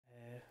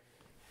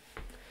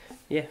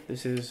Yeah,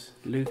 this is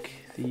Luke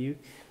the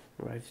Uke.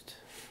 Arrived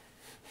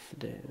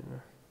the day,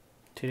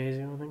 2 days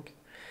ago, I think.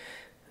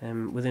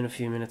 Within a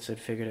few minutes, I'd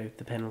figured out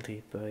the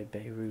penalty by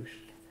Beirut,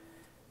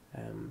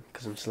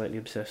 because I'm slightly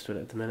obsessed with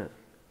it at the minute.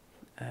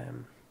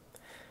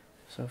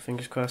 So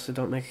fingers crossed I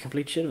don't make a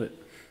complete shit of it.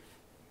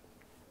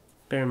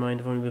 Bear in mind,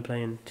 I've only been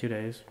playing 2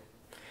 days.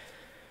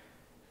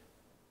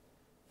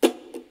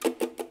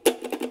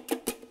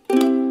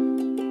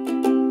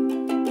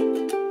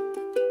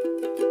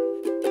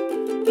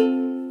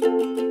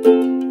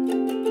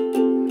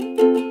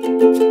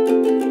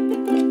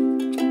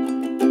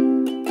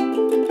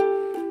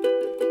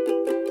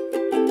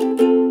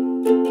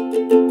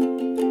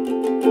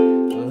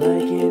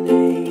 Like an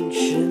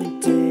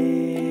ancient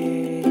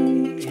day,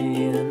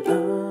 and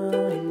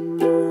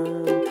I'm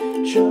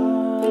on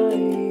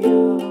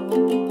trial.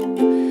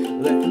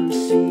 Let them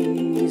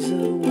seize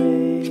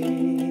away.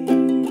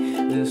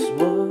 This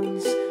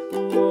once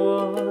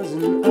was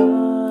an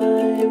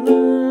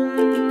island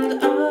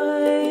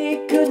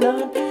I could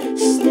not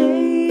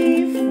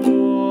stay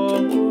for.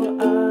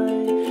 I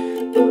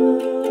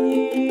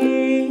believed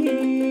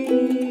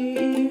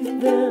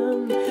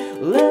them,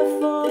 left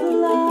for the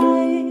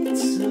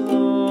lights,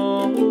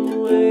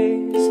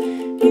 always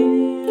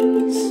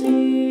in season.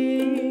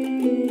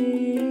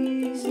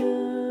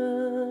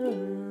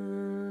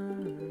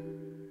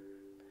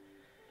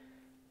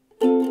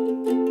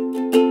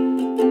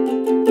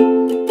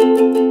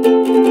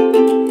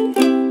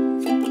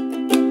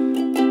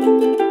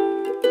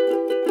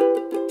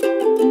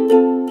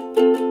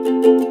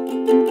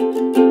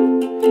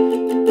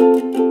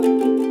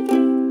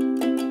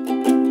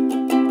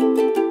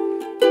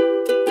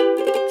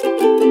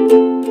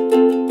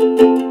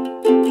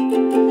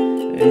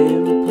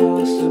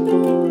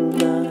 Impossible